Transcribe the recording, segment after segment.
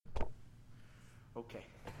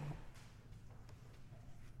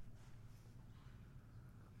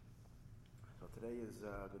Today is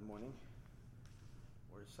good morning.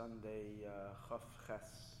 We're Sunday Chaf Ches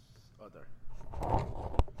Adar.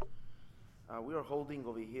 We are holding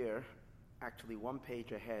over here, actually one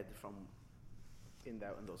page ahead from in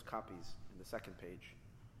those copies, in the second page,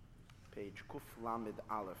 page Kuf Lamed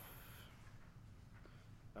Aleph,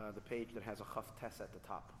 the page that has a Chaf Tes at the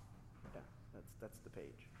top. Yeah, that's the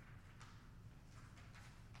page.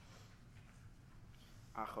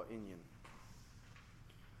 Acha Inyan.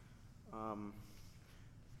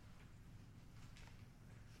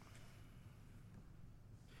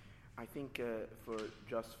 I think for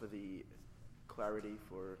the clarity,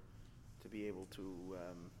 to be able to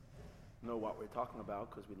know what we're talking about,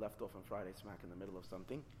 because we left off on Friday smack in the middle of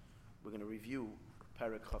something, we're going to review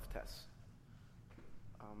Perek Chaf Tes.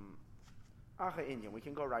 Acha Inyan, we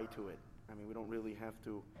can go right to it. I mean, we don't really have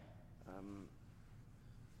to.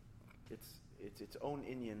 It's its own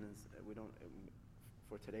Inyan. We don't.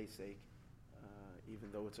 For today's sake,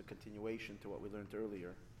 even though it's a continuation to what we learned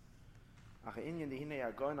earlier.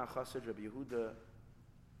 Chassid Rabbi Yehuda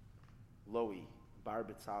Loi Bar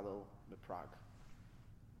B'Tzalel Meprag.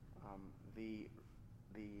 The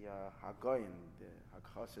Hagoyin, the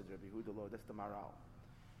Chassid Rabbi Yehuda Loi, that's the Maral.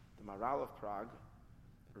 The Maral of Prague,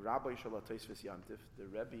 Rabbi Shala Tosfos Yantif, the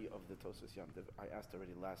Rebbe of the Tosfos Yantif. I asked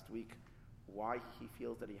already last week why he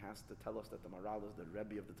feels that he has to tell us that the Maral is the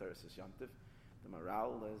Rebbe of the Tosfos Yantif. The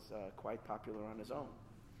Maral is quite popular on his own.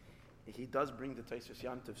 He does bring the Tosfos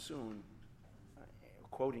Yantif soon,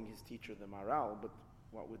 quoting his teacher, the Maral, but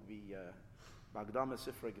what would be Bagdama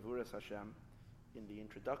Sifra Gevuras Hashem, in the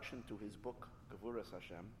introduction to his book, Gevuras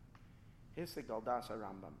Hashem, Hisek Daldas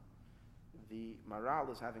Rambam. The Maral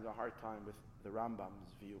is having a hard time with the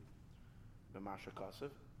Rambam's view, the Masha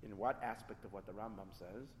Kasev. In what aspect of what the Rambam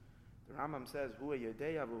says? The Rambam says, Hu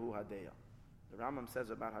Yedeya v'hu Hadeya. The Rambam says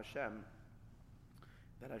about Hashem,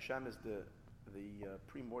 that Hashem is the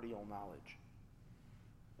primordial knowledge.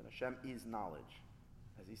 That Hashem is knowledge.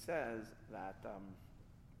 As he says that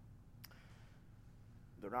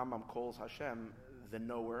the Rambam calls Hashem the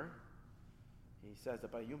knower. He says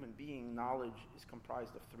that by human being, knowledge is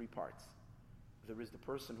comprised of three parts. There is the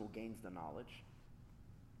person who gains the knowledge,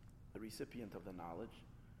 the recipient of the knowledge.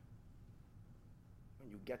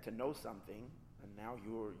 When you get to know something, and now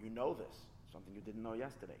you know this, something you didn't know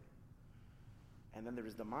yesterday. And then there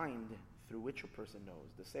is the mind through which a person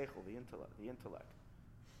knows, the seichel, the intellect.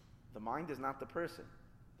 The mind is not the person.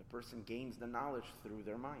 The person gains the knowledge through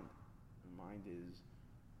their mind. The mind is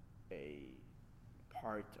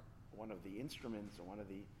one of the instruments, or one of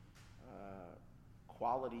the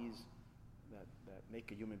qualities that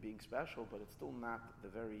make a human being special, but it's still not the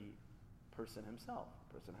very person himself.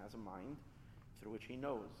 The person has a mind through which he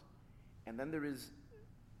knows. And then there is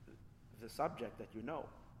the subject that you know,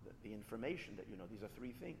 the information that you know. These are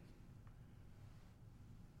three things.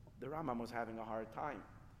 The Rambam was having a hard time.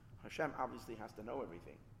 Hashem obviously has to know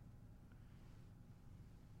everything.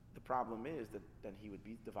 The problem is that then he would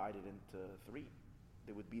be divided into three.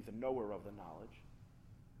 There would be the knower of the knowledge.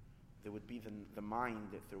 There would be the mind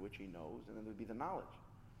through which he knows, and then there would be the knowledge.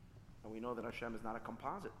 And we know that Hashem is not a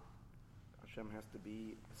composite. Hashem has to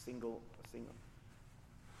be a single.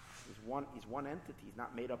 He's one entity. He's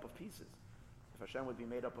not made up of pieces. If Hashem would be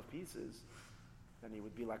made up of pieces, then he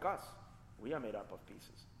would be like us. We are made up of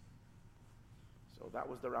pieces. So that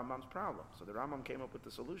was the Rambam's problem. So the Rambam came up with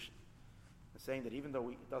the solution, saying that even though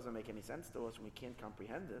it doesn't make any sense to us and we can't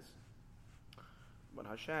comprehend this, but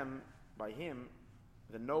Hashem, by him,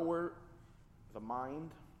 the knower, the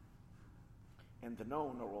mind, and the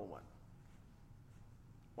known are all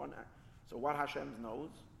one. So what Hashem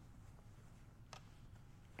knows,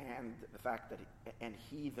 and the fact that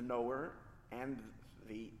he, the knower, and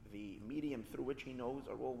the medium through which he knows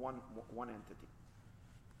are all one entity.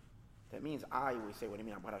 That means we say, what do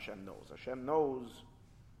you mean what Hashem knows? Hashem knows,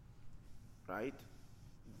 right,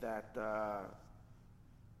 that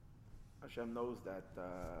Hashem knows that,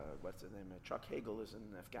 what's his name, Chuck Hagel is in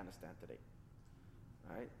Afghanistan today,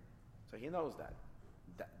 right? So he knows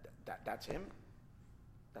that's him.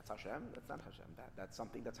 That's Hashem. That's not Hashem. That's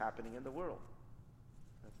something that's happening in the world.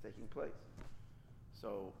 That's taking place.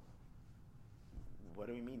 So, what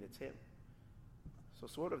do we mean it's him? So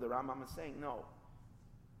sort of the Rambam is saying, no,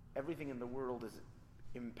 everything in the world is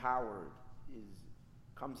empowered,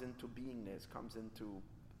 comes into beingness, comes into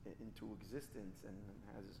existence, and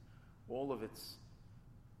has all of its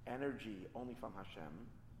energy only from Hashem.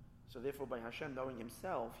 So therefore, by Hashem knowing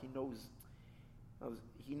himself, he knows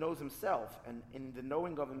himself, and in the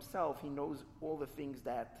knowing of himself, he knows all the things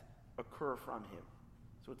that occur from him.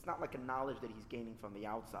 So it's not like a knowledge that he's gaining from the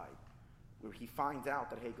outside, where he finds out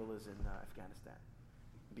that Hegel is in Afghanistan.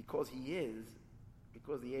 Because he is,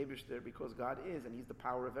 Because the Eibishter, because God is, and He's the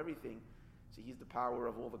power of everything. So He's the power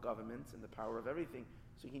of all the governments and the power of everything.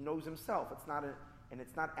 So He knows Himself. It's not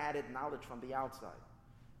added knowledge from the outside.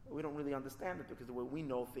 We don't really understand it because the way we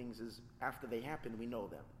know things is after they happen, we know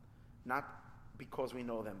them. Not because we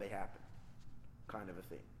know them, they happen. Kind of a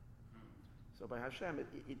thing. So by Hashem,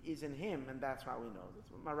 it is in Him, and that's how we know.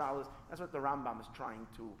 That's what Maral is. That's what the Rambam is trying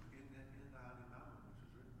to. In the Haninam, which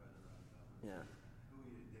was written by the Rambam. Yeah.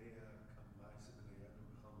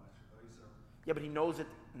 Yeah, but he knows it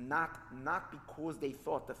not because they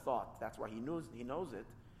thought the thought. That's why he knows it.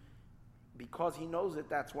 Because he knows it,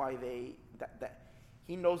 that's why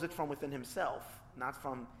he knows it from within himself, not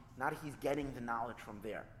he's getting the knowledge from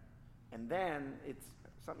there. And then it's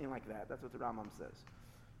something like that. That's what the Rambam says.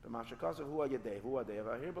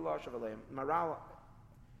 Maral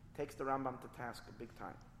takes the Rambam to task big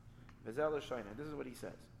time. This is what he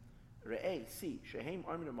says. Re'eh, see, shehem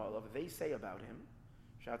armin malav, they say about him,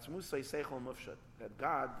 that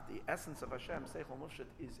God, the essence of Hashem, seichel mufshut,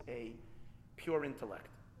 is a pure intellect.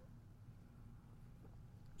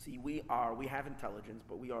 See, we have intelligence,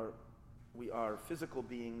 but we are physical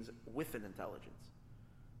beings with an intelligence.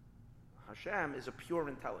 Hashem is a pure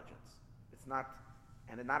intelligence. It's not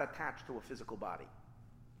attached to a physical body.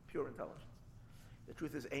 Pure intelligence. The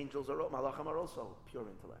truth is, angels are malachim are also pure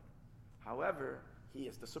intellect. However, He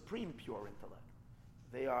is the supreme pure intellect.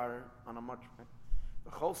 They are on a much.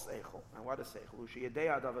 And what is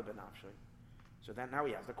seichel? So then now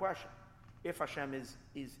he has the question. If Hashem is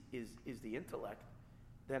the intellect,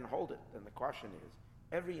 then hold it. Then the question is,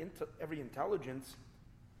 every intelligence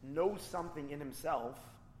knows something in himself,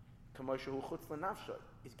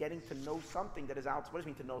 is getting to know something that is out. What does it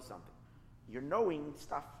mean to know something? You're knowing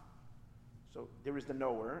stuff. So there is the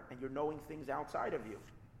knower, and you're knowing things outside of you.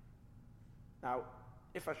 Now,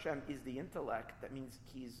 if Hashem is the intellect, that means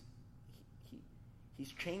He's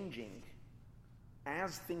changing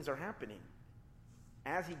as things are happening.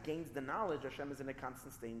 As He gains the knowledge, Hashem is in a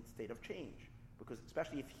constant state of change. Because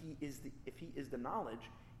especially if He is the knowledge,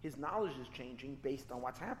 His knowledge is changing based on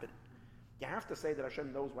what's happening. You have to say that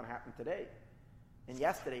Hashem knows what happened today, and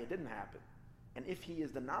yesterday it didn't happen. And if He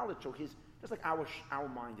is the knowledge, so just like our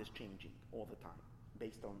mind is changing all the time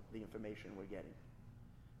based on the information we're getting.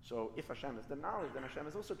 So if Hashem is the knowledge, then Hashem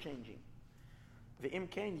is also changing. The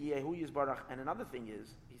imkain Yehu Yisbarach, and another thing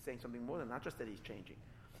is, he's saying something more than not just that he's changing.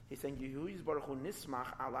 He's saying Yehu Yisbarach hu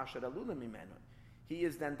nismach al asher alula mimenu. He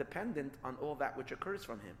is then dependent on all that which occurs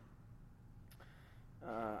from him.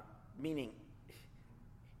 Meaning,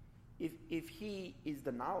 if he is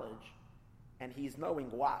the knowledge, and he's knowing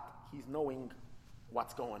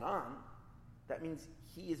what's going on, that means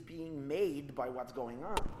he is being made by what's going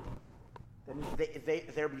on. That means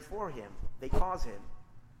they're before him. They cause him.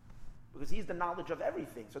 Because he's the knowledge of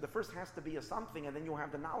everything. So the first has to be a something, and then you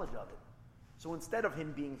have the knowledge of it. So instead of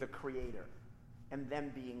him being the creator, and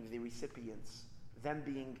them being the recipients, them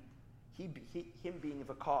being him being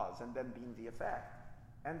the cause, and them being the effect,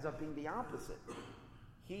 ends up being the opposite.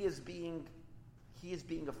 He is being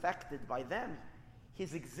affected by them.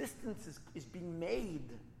 His existence is being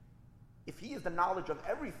made. If he is the knowledge of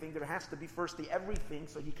everything, there has to be first the everything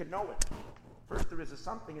so he can know it. First there is a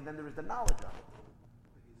something, and then there is the knowledge of it.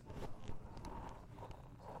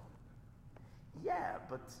 Yeah,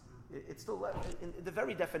 but it's still in the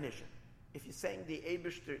very definition. If you're saying the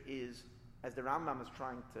Eibishter is, as the Rambam is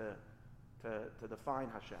trying to define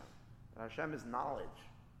Hashem is knowledge,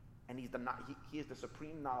 and he is the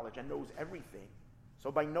supreme knowledge and knows everything.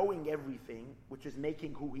 So by knowing everything, which is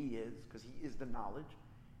making who he is, because he is the knowledge,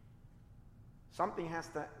 something has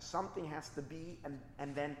to be,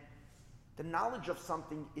 and then the knowledge of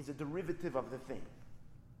something is a derivative of the thing.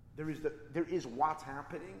 There is what's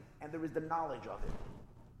happening, and there is the knowledge of it.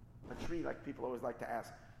 A tree, like people always like to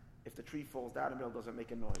ask, if the tree falls down in the middle, does it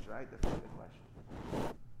make a noise, right? That's the question.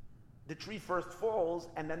 The tree first falls,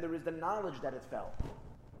 and then there is the knowledge that it fell.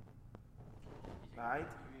 Right?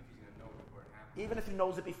 Even if he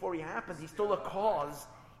knows it before it happens, he's still a cause.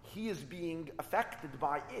 He is being affected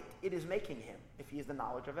by it. It is making him, if he is the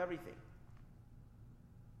knowledge of everything.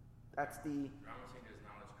 That's the... Rambam saying his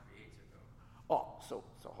knowledge creates it, though. Oh, so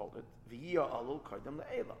hold it. V'yiyah alul kaidam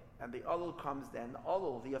le'ela. And the alul comes then,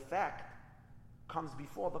 the effect, comes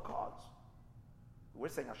before the cause. We're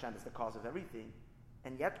saying Hashem is the cause of everything,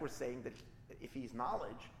 and yet we're saying that if he's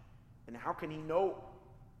knowledge, then how can he know?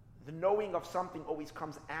 The knowing of something always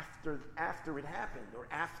comes after it happened, or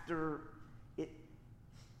after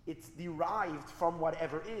it's derived from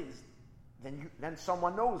whatever is. Then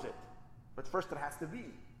someone knows it, but first it has to be.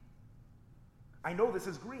 I know this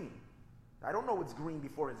is green. I don't know it's green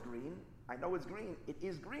before it's green. I know it's green. It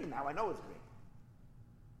is green. Now I know it's green.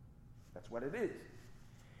 That's what it is.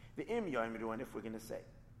 The im yoimru, and if we're going to say,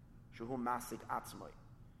 shehu masik atzmoi,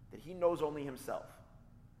 that he knows only himself.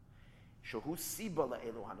 Shehu siba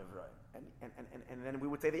la'elu hanevroim. And then we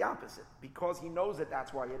would say the opposite. Because he knows it,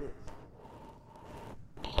 that's why it is.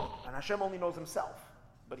 And Hashem only knows himself.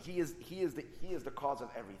 But he is the cause of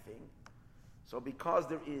everything. So because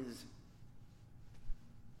there is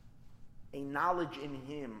a knowledge in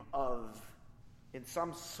him of, in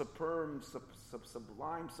some sublime,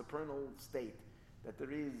 supernal state, that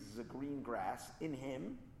there is a green grass in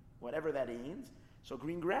him, whatever that means, so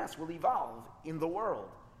green grass will evolve in the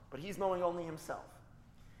world. But he's knowing only himself.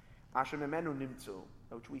 Asher memenu nimtzu,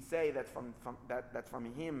 which we say that from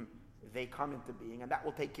him they come into being, and that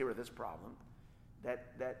will take care of this problem.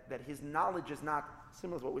 That his knowledge is not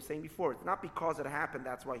similar to what we were saying before. It's not because it happened,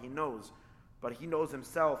 that's why he knows, but he knows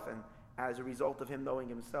himself, and as a result of him knowing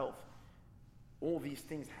himself, all these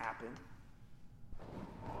things happen.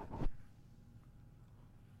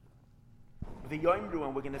 The Yoimru,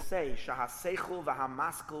 and we're going to say, Shahaseichel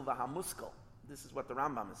v'hamaskel v'hamuskel. This is what the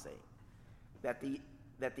Rambam is saying. That the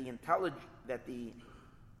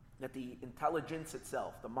intelligence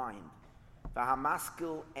itself, the mind,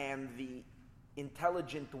 v'hamaskel, and the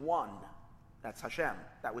intelligent one, that's Hashem,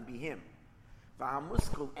 that would be him.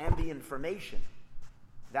 V'hamuskel, and the information,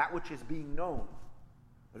 that which is being known.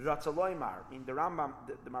 Ratzaloymar, in the Rambam,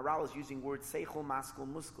 the Maral is using words seichel, maskel,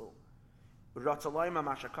 muskel. Ratzaloymar,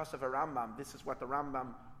 mashakasav Rambam, this is what the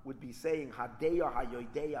Rambam would be saying, hadeya,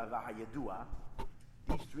 hayodeya, v'hayadua.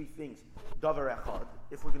 These three things, davar echad,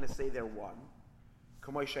 if we're going to say they're one.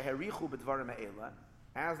 K'moy sheherichu b'dvarim ha'ela,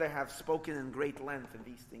 as they have spoken in great length in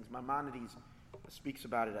these things. Maimonides speaks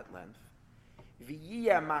about it at length.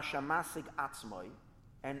 V'yiyah mashamasig atzmoi,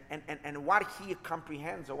 and what he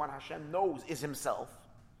comprehends or what Hashem knows is himself.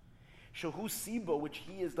 Shehu sibo, which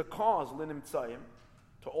he is the cause, linim tzayim,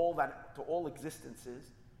 to all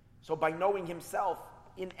existences. So by knowing himself,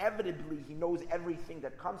 inevitably he knows everything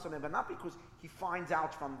that comes from him, but not because he finds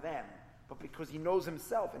out from them, but because he knows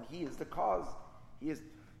himself, and he is the cause. He is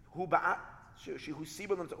hu ba'atzmai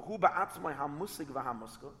hamusig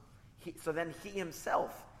v'hamuskel. So then he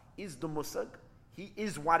himself is the musag. He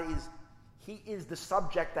is what is. He is the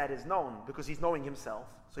subject that is known because he's knowing himself.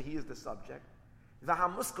 So he is the subject.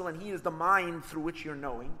 V'hamuskel, and he is the mind through which you're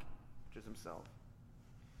knowing, which is himself.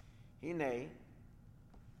 Hamusig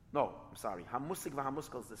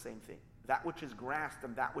v'hamuskel is the same thing. That which is grasped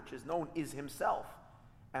and that which is known is himself,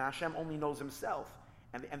 and Hashem only knows himself,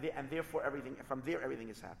 and therefore everything from there everything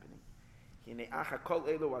is happening.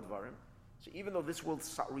 So even though this will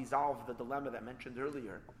resolve the dilemma that I mentioned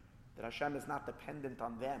earlier, that Hashem is not dependent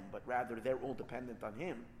on them, but rather they're all dependent on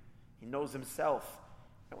him. He knows himself.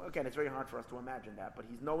 And again, it's very hard for us to imagine that, but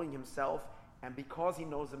he's knowing himself, and because he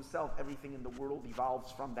knows himself, everything in the world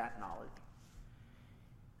evolves from that knowledge.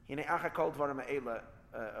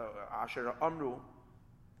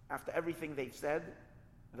 After everything they've said,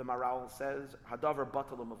 the Maral says, Hadavar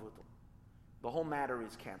batalu mavutal. The whole matter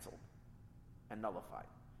is canceled and nullified.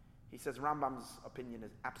 He says Rambam's opinion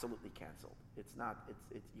is absolutely canceled. It's not.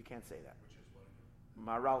 It's you can't say that. Which is what?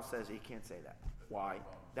 Maral says he can't say that. Why?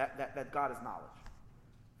 That God is knowledge.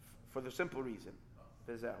 For the simple reason,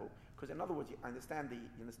 because in other words, you understand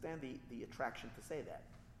the attraction to say that.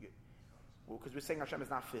 Because we're saying Hashem is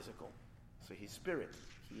not physical, so he's spirit.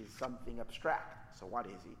 He is something abstract. So what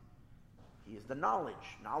is he? He is the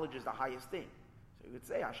knowledge. Knowledge is the highest thing. So you would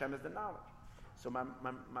say Hashem is the knowledge. So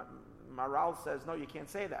Maral says, no, you can't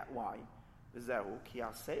say that. Why?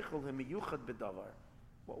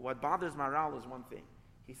 What bothers Maral is one thing.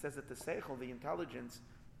 He says that the seichel, the intelligence,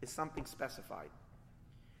 is something specified.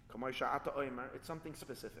 It's something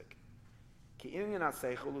specific. If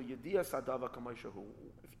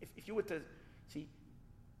you were to see,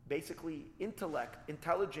 basically,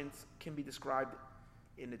 intelligence can be described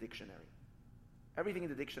in a dictionary. Everything in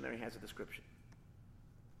the dictionary has a description.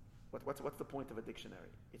 What's the point of a dictionary?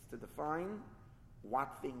 It's to define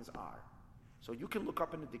what things are. So you can look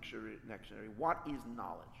up in the dictionary, what is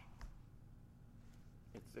knowledge?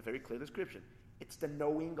 It's a very clear description. It's the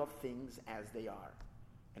knowing of things as they are.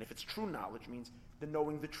 And if it's true knowledge, means the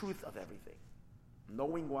knowing the truth of everything.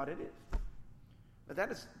 Knowing what it is. But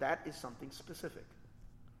that is something specific.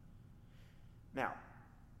 Now,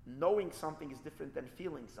 knowing something is different than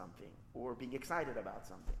feeling something or being excited about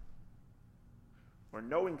something. Or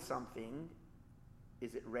knowing something,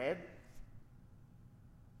 is it red?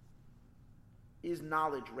 Is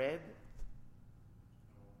knowledge red?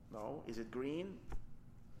 No. Is it green?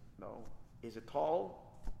 No. Is it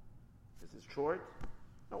tall? Is it short?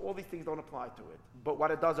 No, all these things don't apply to it. But what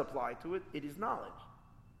it does apply to it, it is knowledge.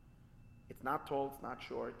 It's not tall, it's not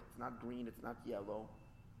short, it's not green, it's not yellow.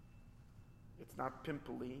 It's not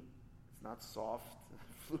pimply, it's not soft,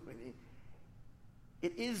 fluidy.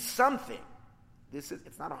 It is something. It's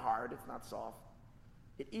not hard, it's not soft.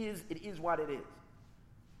 It is what it is.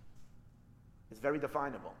 It's very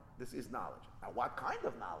definable. This is knowledge. Now, what kind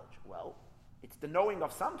of knowledge? Well, it's the knowing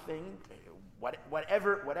of something,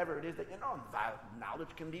 whatever it is that you know.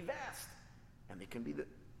 Knowledge can be vast, and it can be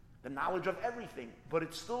the knowledge of everything, but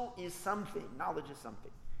it still is something. Knowledge is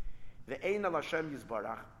something. The Ein al Hashem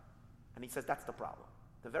Yisbarach, and he says that's the problem.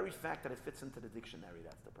 The very fact that it fits into the dictionary,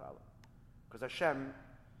 that's the problem. Because Hashem,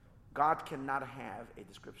 God cannot have a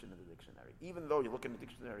description in the dictionary. Even though you look in the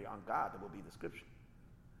dictionary on God, there will be a description.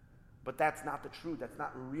 But that's not the truth. That's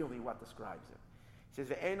not really what describes him. He says,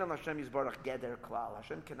 "Ve'ein al Hashem Yisbarach geder klal."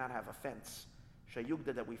 Hashem cannot have a fence.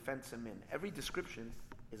 Sheyugda, that we fence him in. Every description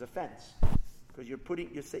is a fence, because you're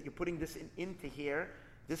putting this into here.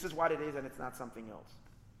 This is what it is, and it's not something else.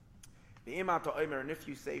 And if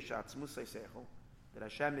you say that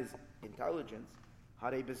Hashem is intelligence,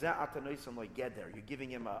 you're giving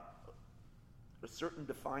him a certain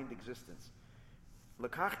defined existence. We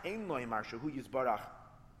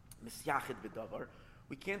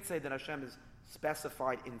can't say that Hashem is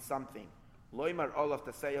specified in something. Loimar olaf,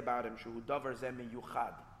 to say about him,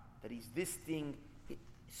 that he's this thing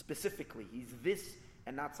specifically. He's this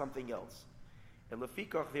and not something else. And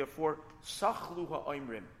lefikach, therefore, sachlu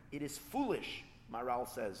ha'oimrim. It is foolish, Maral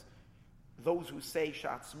says, those who say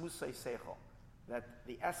shatzmusay seichel, that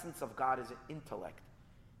the essence of God is an intellect,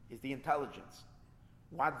 is the intelligence.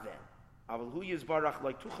 What then?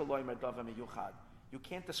 You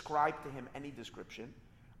can't describe to him any description.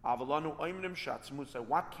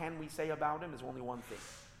 What can we say about him? There's only one thing.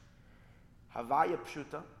 Havaya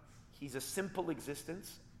pshuta, he's a simple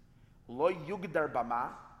existence. Lo yugdar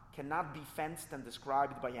bama, cannot be fenced and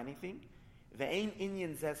described by anything. Ve'ein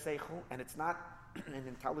inyan zeh seichel, and it's not an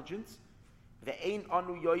intelligence. Ve'ein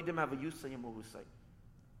anu yoidim havayusay muhusay.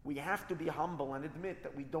 We have to be humble and admit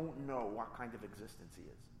that we don't know what kind of existence he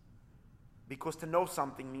is. Because to know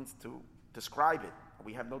something means to describe it.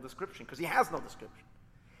 We have no description, because he has no description.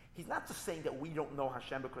 He's not just saying that we don't know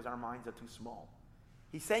Hashem because our minds are too small.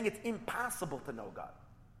 He's saying it's impossible to know God.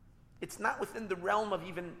 It's not within the realm of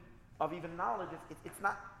even knowledge. It's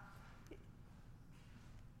not.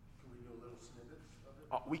 Can we know little snippets of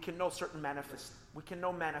it? We can know certain we can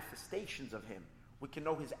know manifestations of him. We can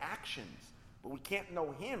know his actions, but we can't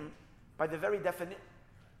know him by the very definition.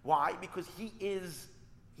 Why? Because he is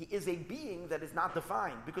a being that is not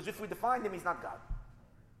defined. Because if we define him, he's not God.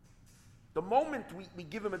 The moment we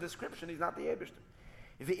give him a description, he's not the Eibishter.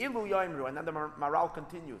 And then the Maral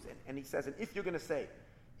continues, and he says, and if you're going to say,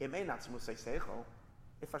 if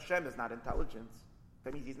Hashem is not intelligence,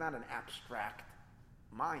 that means he's not an abstract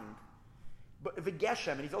mind. But if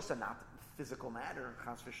Geshem, and he's also not physical matter,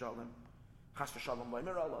 chas v'shalom,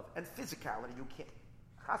 and physicality, you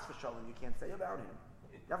can't say about him.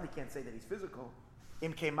 You definitely can't say that he's physical.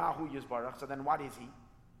 Im kemahu yizbarach, so then what is he?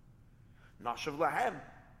 Nashav lahem.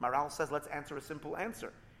 Maral says, let's answer a simple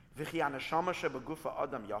answer. And the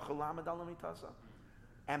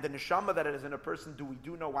neshama that is in a person, do we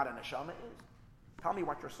know what a neshama is? Tell me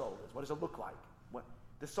what your soul is. What does it look like?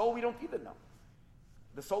 The soul we don't even know.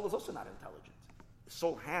 The soul is also not intelligent. The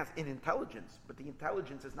soul has an intelligence, but the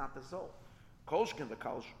intelligence is not the soul. Kolshkin, the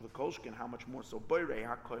Kolshkin, how much more so? Boirei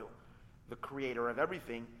HaKoil, the creator of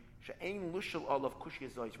everything. She'ein lushel olav kushya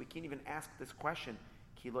zois. We can't even ask this question.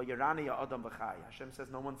 Ki lo yarani adam v'chai. Hashem says,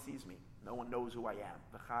 no one sees me. No one knows who I am.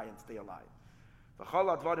 V'chai, and stay alive. V'chol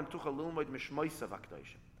advarim tuchal lilmoid mishmoisa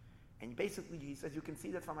v'akdoshim. And basically, he says, you can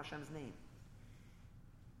see that from Hashem's name.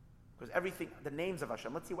 Because everything, the names of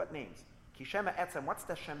Hashem, let's see what names. Ki Shema Etzem, what's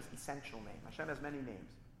the Hashem's essential name? Hashem has many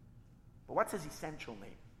names. But what's his essential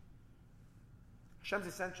name? Hashem's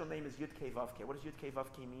essential name is Yud Kei Vav Kei. What does Yud Kei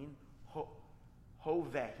Vav Kei mean?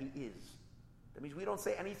 Hoveh, he is. That means we don't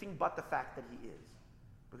say anything but the fact that he is.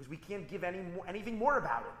 Because we can't give anything more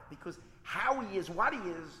about it. Because how he is, what he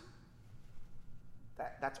is,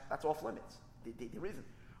 that's off limits. There isn't.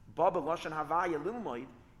 Baba Lashon Havaya Lilmoid,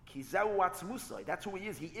 Ki Zeu Atzmusai. That's who he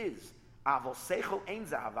is. He is. Avol Seichel Ein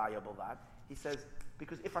Ze Havaya Bavad. He says,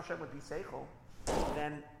 because if Hashem would be Seichel,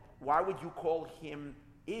 then why would you call him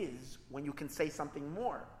is when you can say something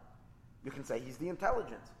more? You can say he's the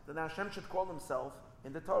intelligence. Then Hashem should call himself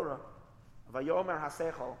in the Torah, Vayomer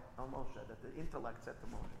HaSeichel al Moshe, that the intellect said to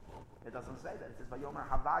Moshe. It doesn't say that. It says Vayomer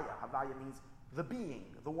Havaya. Havaya means the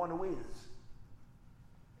being, the one who is.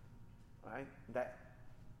 Right? That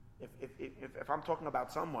if I'm talking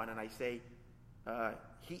about someone and I say,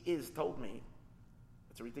 he is told me,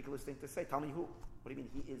 it's a ridiculous thing to say. Tell me who. What do you mean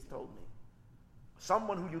he is told me?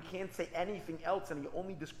 someone who you can't say anything else and the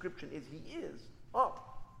only description is he is. Oh,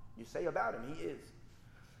 you say about him, he is.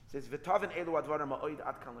 It says, V'tavin elu advarim ha'oid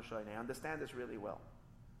ad kan l'shoynei. I understand this really well.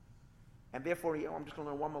 And therefore, I'm just going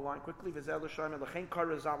to learn one more line quickly. V'zel l'shoynei l'chein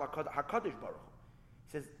karazal ha'kadosh baruch hu.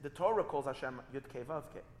 He says, the Torah calls Hashem Yud Kei Vav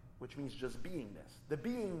Kei, which means just beingness. The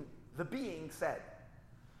being said.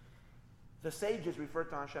 The sages refer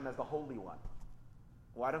to Hashem as the Holy One.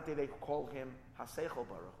 Why don't they call him Haseichel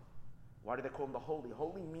Baruch? Why do they call him the Holy?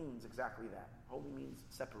 Holy means exactly that. Holy means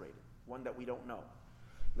separated, one that we don't know.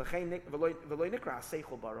 The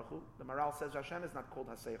Maral says Hashem is not called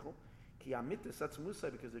Haseichel,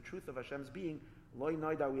 because the truth of Hashem's being, Loi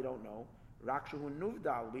Noida, we don't know. Rakshuhu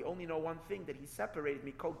Nuvdal, we only know one thing, that he separated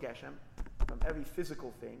Mikol Geshem, from every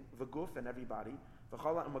physical thing, V'guf and everybody, and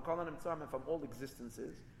from all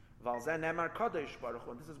existences. Valzen Nemar Kadosh Baruch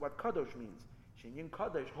Hu, and this is what Kadosh means. Shinyin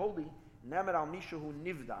Kadosh, holy, Nemar al Mishuhu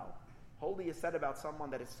Nivdal. Holy is said about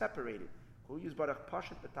someone that is separated. Who use Baruch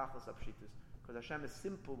Pashit B'tachlis Apshitis, because Hashem is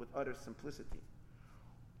simple with utter simplicity.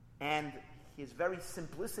 And his very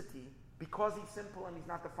simplicity, because he's simple and he's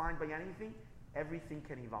not defined by anything, everything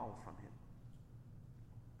can evolve from him.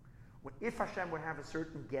 If Hashem would have a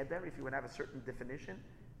certain geder, if he would have a certain definition,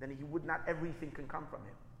 then he would not, everything can come from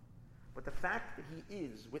him. But the fact that he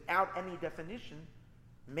is, without any definition,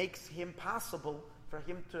 makes him possible for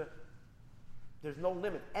him to, there's no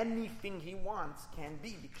limit. Anything he wants can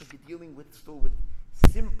be, because you're dealing with still with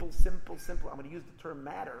simple, I'm going to use the term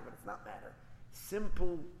matter, but it's not matter.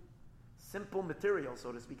 Simple material,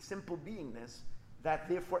 so to speak, simple beingness, that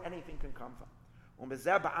therefore anything can come from. And because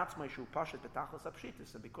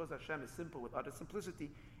Hashem is simple with utter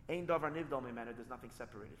simplicity, there's nothing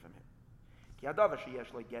separated from him. Because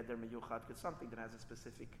something that has a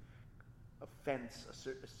specific offense, a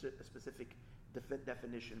specific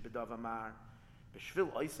definition,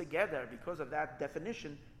 because of that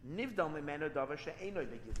definition,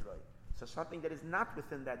 so something that is not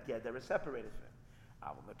within that geder is separated from him.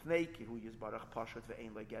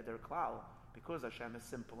 Because Hashem is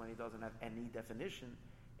simple and he doesn't have any definition,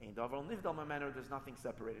 there's nothing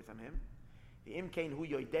separated from him.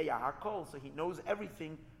 So he knows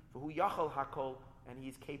everything, and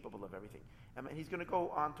he's capable of everything. And he's going to go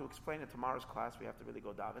on to explain in tomorrow's class, we have to really go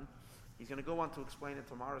daven. He's going to go on to explain in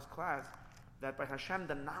tomorrow's class that by Hashem,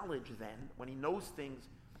 the knowledge then, when he knows things,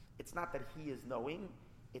 it's not that he is knowing,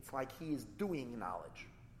 it's like he is doing knowledge.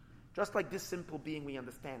 Just like this simple being we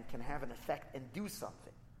understand can have an effect and do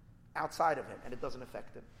something outside of him, and it doesn't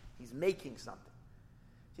affect him. He's making something.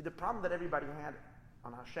 See, the problem that everybody had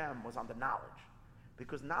on Hashem was on the knowledge,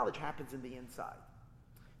 because knowledge happens in the inside.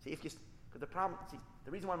 See, because the problem,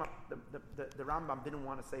 the reason why the Rambam didn't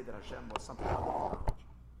want to say that Hashem was something other than knowledge,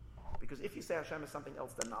 because if you say Hashem is something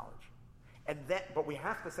else than knowledge, but we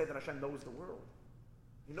have to say that Hashem knows the world.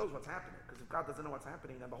 He knows what's happening, because if God doesn't know what's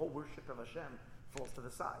happening, then the whole worship of Hashem falls to the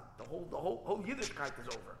side. The whole Yiddishkeit is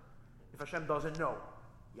over. If Hashem doesn't know,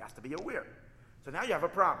 he has to be aware. So now you have a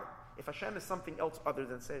problem. If Hashem is something else other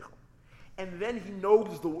than Seichel, and then he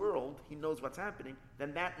knows the world, he knows what's happening,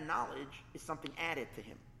 then that knowledge is something added to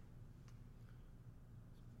him.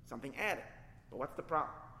 Something added. But what's the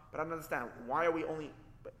problem? But I don't understand. Why are we only...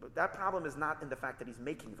 But that problem is not in the fact that he's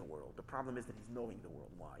making the world. The problem is that he's knowing the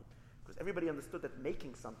world. Why? Because everybody understood that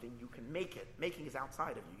making something, you can make it. Making is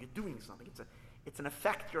outside of you. You're doing something. It's an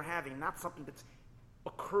effect you're having, not something that's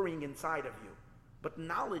occurring inside of you. But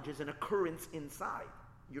knowledge is an occurrence inside.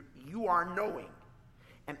 You are knowing.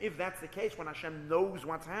 And if that's the case, when Hashem knows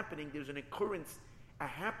what's happening, there's an occurrence, a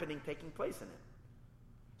happening taking place in it.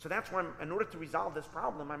 So that's why, in order to resolve this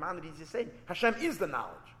problem, Maimonides is saying, Hashem is the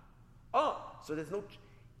knowledge. So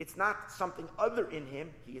it's not something other in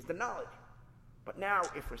him, he is the knowledge. But now,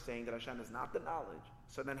 if we're saying that Hashem is not the knowledge,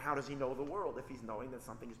 so then how does he know the world if he's knowing that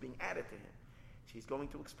something is being added to him? She's going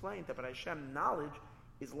to explain that by Hashem, knowledge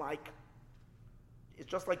is it's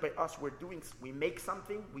just like by us, we make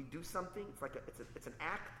something, we do something, it's an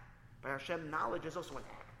act. By Hashem, knowledge is also an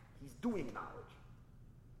act. He's doing knowledge.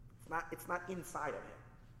 It's not inside of him.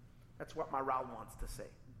 That's what Maral wants to say.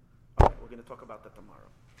 Okay, we're going to talk about that tomorrow.